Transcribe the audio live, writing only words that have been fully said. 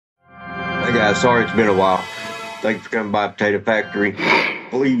guys, sorry it's been a while. Thanks for coming by Potato Factory.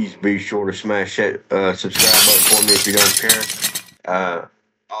 Please be sure to smash that subscribe button for me if you don't care.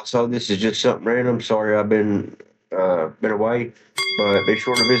 Also, this is just something random. Sorry I've been away, but be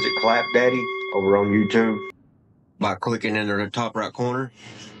sure to visit Clap Daddy over on YouTube by clicking in the top right corner.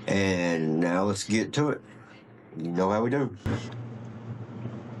 And now let's get to it. You know how we do.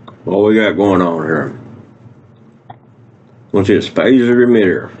 What we got going on here? What's this? Phaser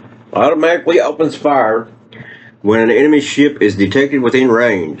emitter. Automatically opens fire when an enemy ship is detected within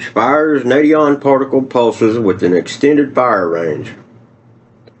range. Fires Nadion particle pulses with an extended fire range.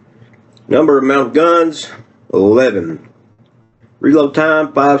 Number of mount guns, 11. Reload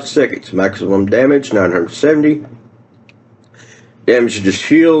time, 5 seconds. Maximum damage, 970. Damage to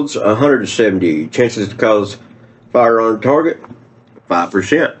shields, 170. Chances to cause fire on target,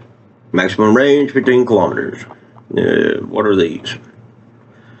 5%. Maximum range, 15 kilometers. What are these?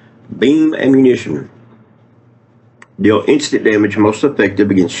 Beam ammunition. Deal instant damage, most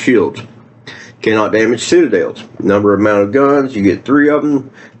effective against shields. Cannot damage citadels. Number of mounted guns, you get 3 of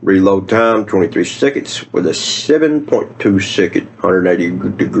them. Reload time, 23 seconds with a 7.2 second,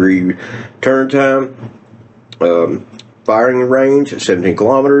 180 degree turn time. Firing range, 17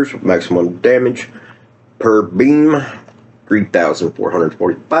 kilometers. Maximum damage per beam,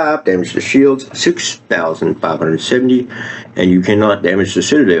 3,445. Damage to shields, 6,570. And you cannot damage the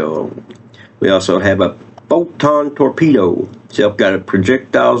citadel. We also have a photon torpedo. Self-guided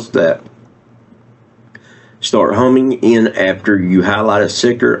projectiles that start homing in after you highlight a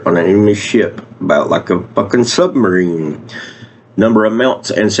sector on an enemy ship, about like a fucking submarine. Number of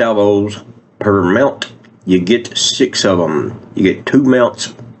mounts and salvos per mount, you get 6 of them. You get 2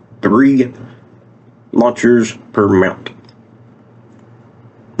 mounts, 3 launchers per mount.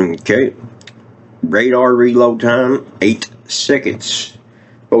 Okay. Radar reload time, 8 seconds.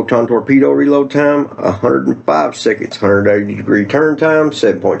 Photon torpedo reload time, 105 seconds. 180 degree turn time,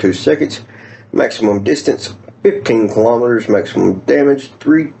 7.2 seconds. Maximum distance, 15 kilometers. Maximum damage,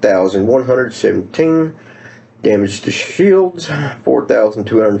 3,117. Damage to shields,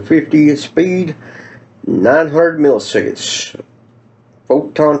 4,250. Speed, 900 milliseconds.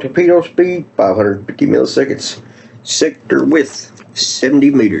 Photon torpedo speed, 550 milliseconds. Sector width,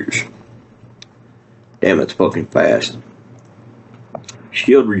 70 meters. Damn, it's fucking fast.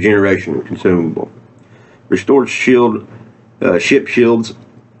 Shield regeneration consumable. Restored shield, ship shields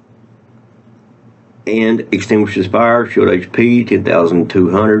and extinguishes fire. Shield HP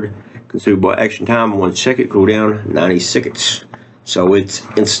 10,200. Consumable action time 1 second. Cooldown 90 seconds. So it's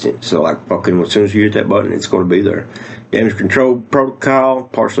instant. So like fucking as soon as you hit that button, it's going to be there. Damage control protocol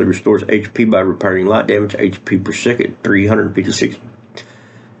partially restores HP by repairing light damage. HP per second 356.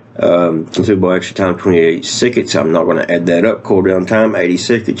 Consumable action time 28 seconds. I'm not going to add that up. Cooldown time 80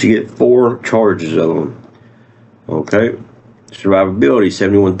 seconds. You get 4 charges of them. Okay. Survivability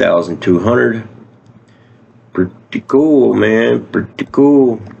 71,200. Pretty cool, man. Pretty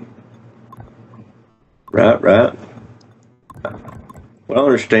cool. Right. Well, I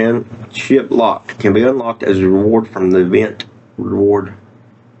understand. Ship locked can be unlocked as a reward from the event reward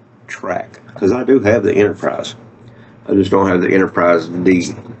track. Because I do have the Enterprise. I just don't have the Enterprise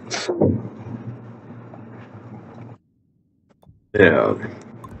D. Yeah.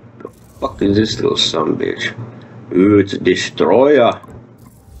 The fuck is this little sumbitch? Ooh, it's a destroyer.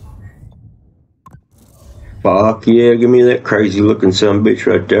 Fuck yeah, give me that crazy looking sumbitch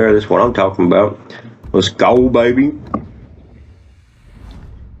right there. That's what I'm talking about. Let's go, baby.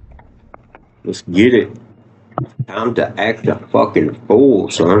 Let's get it. Time to act a fucking fool,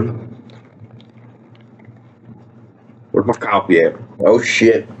 son. Where's my copy at? Oh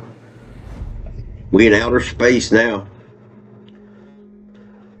shit. We in outer space now.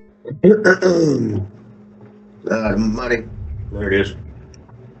 Money. There it is.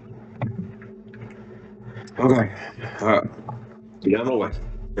 Okay. Alright. Get out of the way.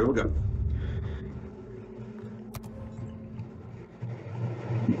 Here we go.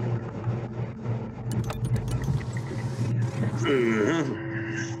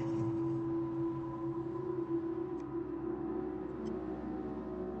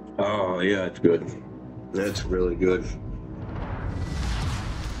 Oh yeah, it's good. That's really good.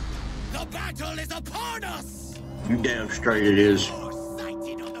 The battle is upon us! You damn straight it is.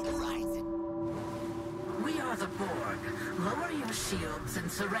 Sighted on the horizon. We are the Borg. Lower your shields and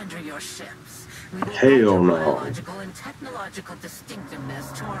surrender your ships. We will Hell add your no. biological and technological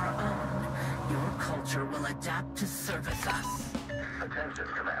distinctiveness to our own. Your culture will adapt to service us. Attention,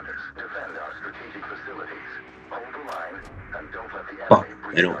 commanders. Defend our strategic facilities. Hold the line and don't let the Fuck,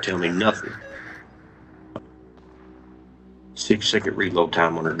 enemy they don't tell me nothing. 6 second reload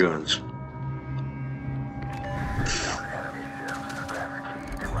time on her guns.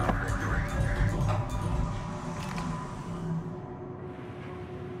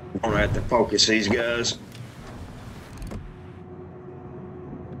 I'm gonna have to focus these guys.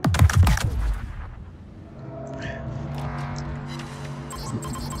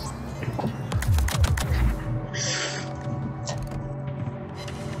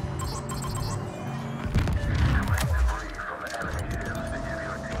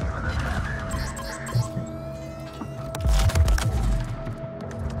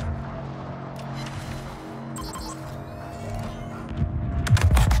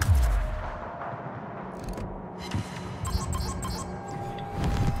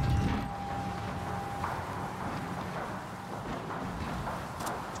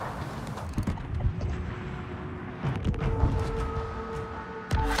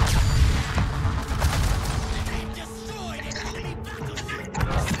 They've destroyed an enemy battleship.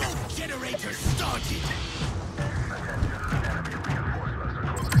 Smoke generator started.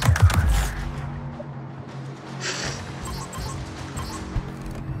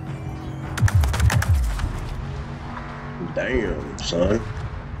 Damn, son.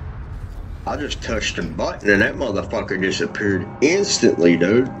 I just touched a button and that motherfucker disappeared instantly,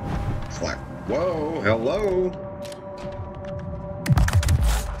 dude. It's like, whoa, hello.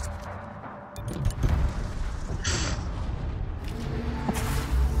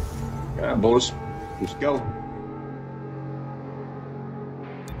 Alright, boys. Let's go.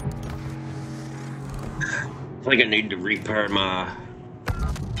 I think I need to repair my...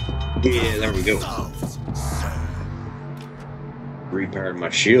 Yeah, there we go. Repair my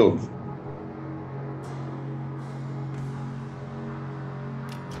shield.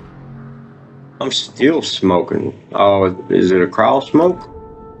 I'm still smoking. Oh, is it a crawl smoke?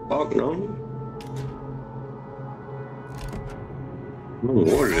 Fuck no. I don't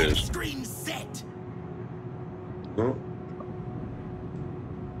know what it is. Screen set. Huh?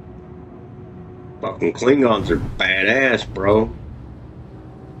 Fucking Klingons are badass, bro.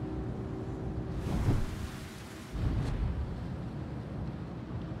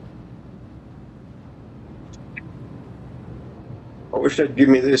 I wish they'd give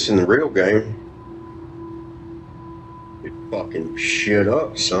me this in the real game. It fucking shit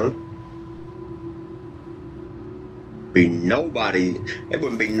up, son. Be nobody. There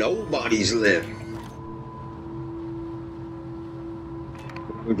wouldn't be nobody's left.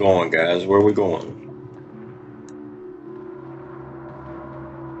 Where we going, guys? Where we going?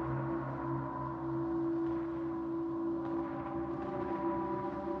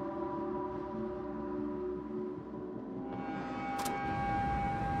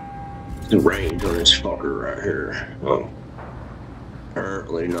 The range on this fucker right here. Oh,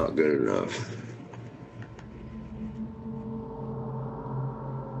 apparently not good enough.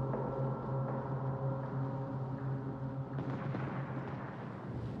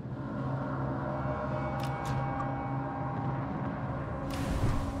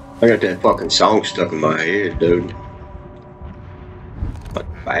 I got that fucking song stuck in my head, dude. But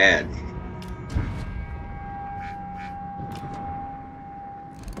bad.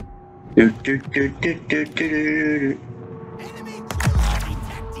 Do, do, do, do, do, do, do. Enemy cruiser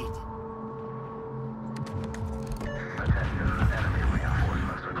detected.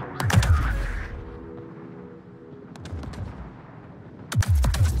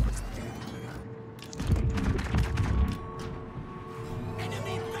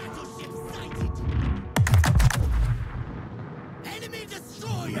 Enemy battleship sighted. Enemy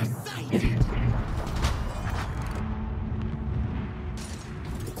destroyer sighted.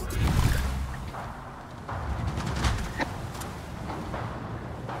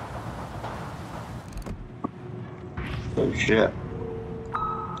 Oh shit.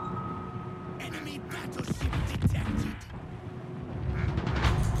 Enemy battleship detected.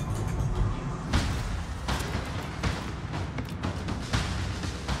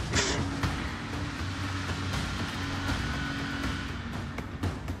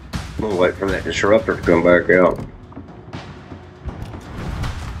 I'm gonna wait for that disruptor to come back out.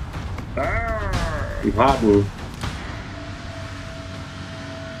 I'm hiding.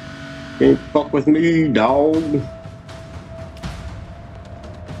 Can't fuck with me, dog.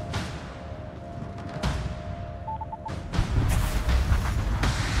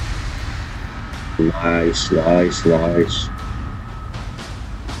 Nice, nice, nice.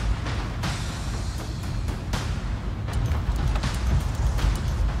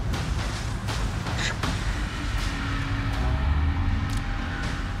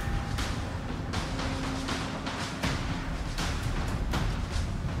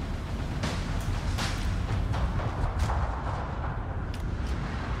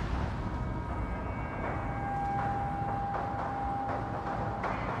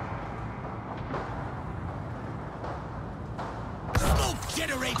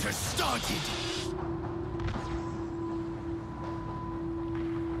 generator started!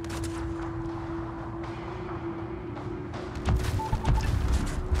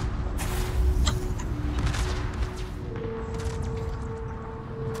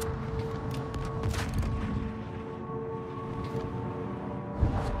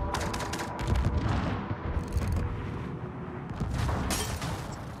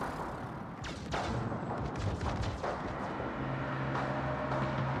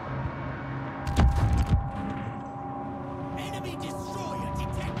 Enemy destroyer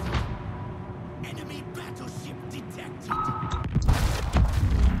detected! Enemy battleship detected!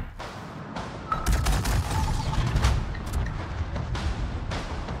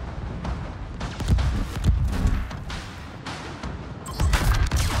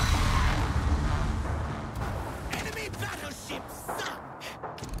 Enemy battleship sunk!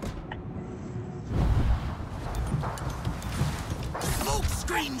 Smoke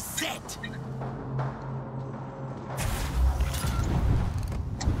screen set!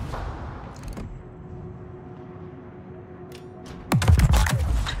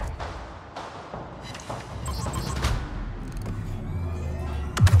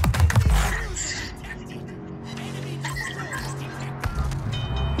 Enemy destroyer detected!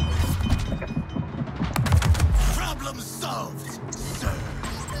 Problem solved, sir!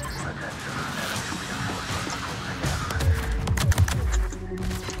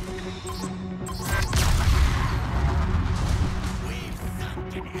 We've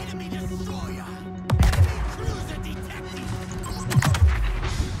sunk an enemy destroyer! Enemy cruiser detected!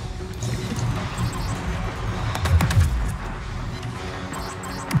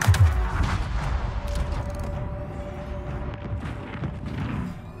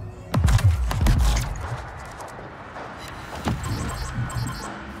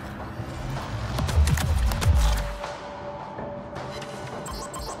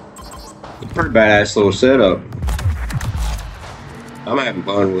 Pretty badass little setup. I'm having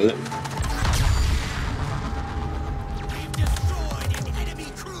fun with it. We've destroyed an enemy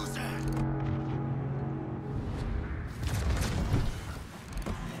cruiser!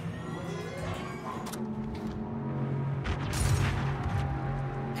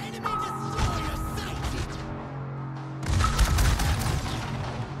 Enemy destroyer sighted!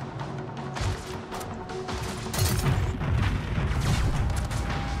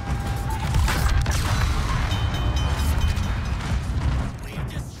 We've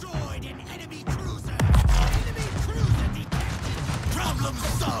destroyed an enemy cruiser! Enemy cruiser detected! Problem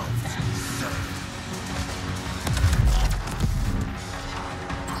solved, sir!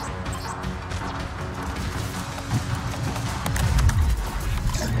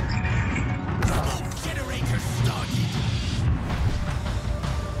 Smoke generator started!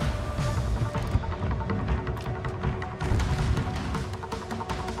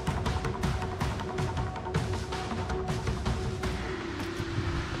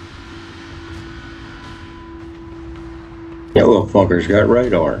 That little fucker's got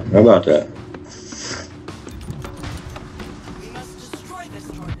radar. How about that? We must destroy this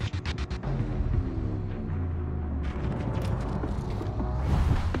droid.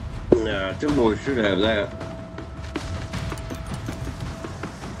 Nah, two boys should have that.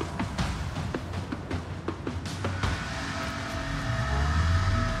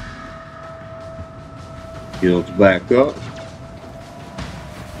 Shields back up.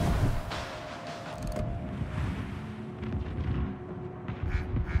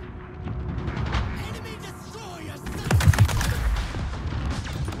 Enemy destroyer sighted!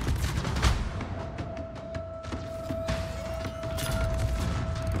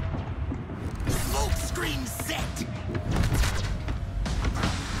 Smoke screen set!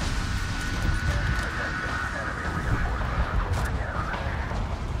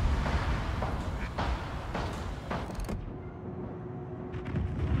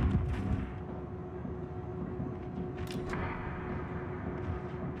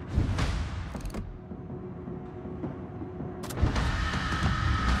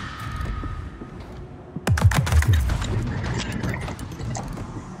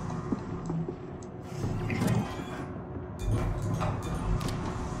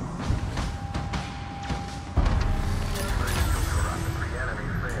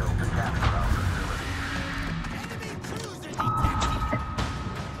 Enemy cruiser detected!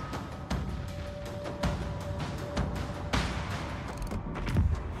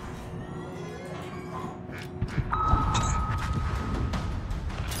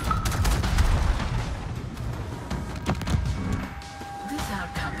 This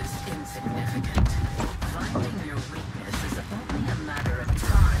outcome is insignificant. Finding your weakness is only a matter of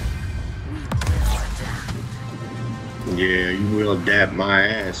time. We will adapt. Yeah, you will adapt my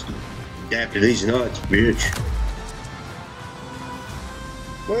ass. Adapt to these nuts, bitch.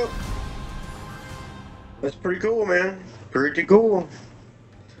 Well, that's pretty cool, man. Pretty cool.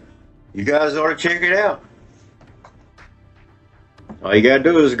 You guys ought to check it out. All you gotta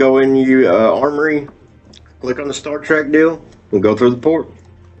do is go in your armory, click on the Star Trek deal, and go through the port.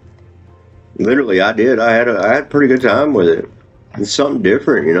 Literally, I did. I had a pretty good time with it. It's something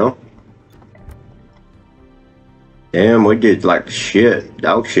different, you know. Damn, we did like shit,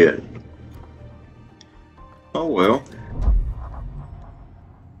 dog shit. Oh well.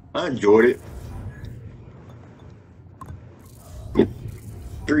 I enjoyed it.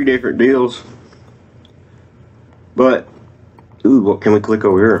 3 different deals. But, ooh, what can we click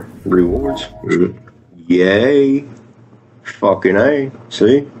over here? Rewards. Yay. Fucking A.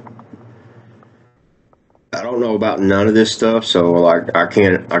 See? I don't know about none of this stuff, so like I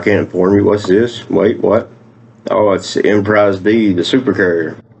can't inform you. What's this? Wait, what? Oh, it's the Enterprise D, the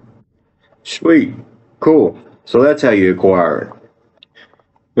supercarrier. Sweet. Cool. So that's how you acquire it.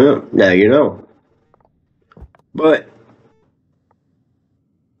 Well, now you know. But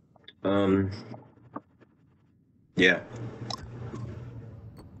yeah.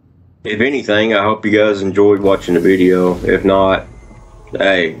 If anything, I hope you guys enjoyed watching the video. If not,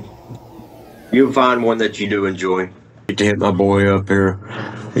 hey, you'll find one that you do enjoy. Get to hit my boy up here.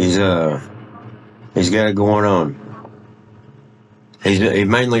 He's got it going on. He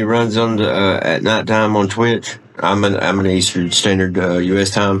mainly runs on at nighttime on Twitch. I'm an Eastern Standard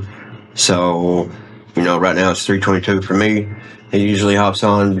U.S. time, so you know right now it's 3:22 for me. He usually hops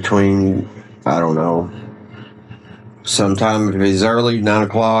on between, I don't know, sometime if it's early 9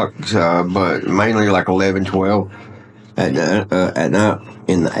 o'clock, but mainly like 11, 12 at night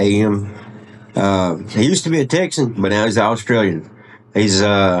in the AM. He used to be a Texan, but now he's an Australian. He's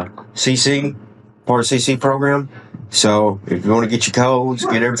CC, part of CC program. So if you want to get your codes,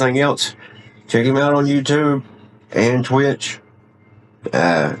 get everything else, check him out on YouTube and Twitch.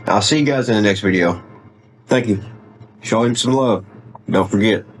 I'll see you guys in the next video. Thank you. Show him some love. Don't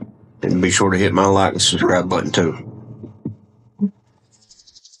forget, and be sure to hit my like and subscribe button too.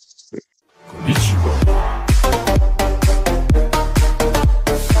 It's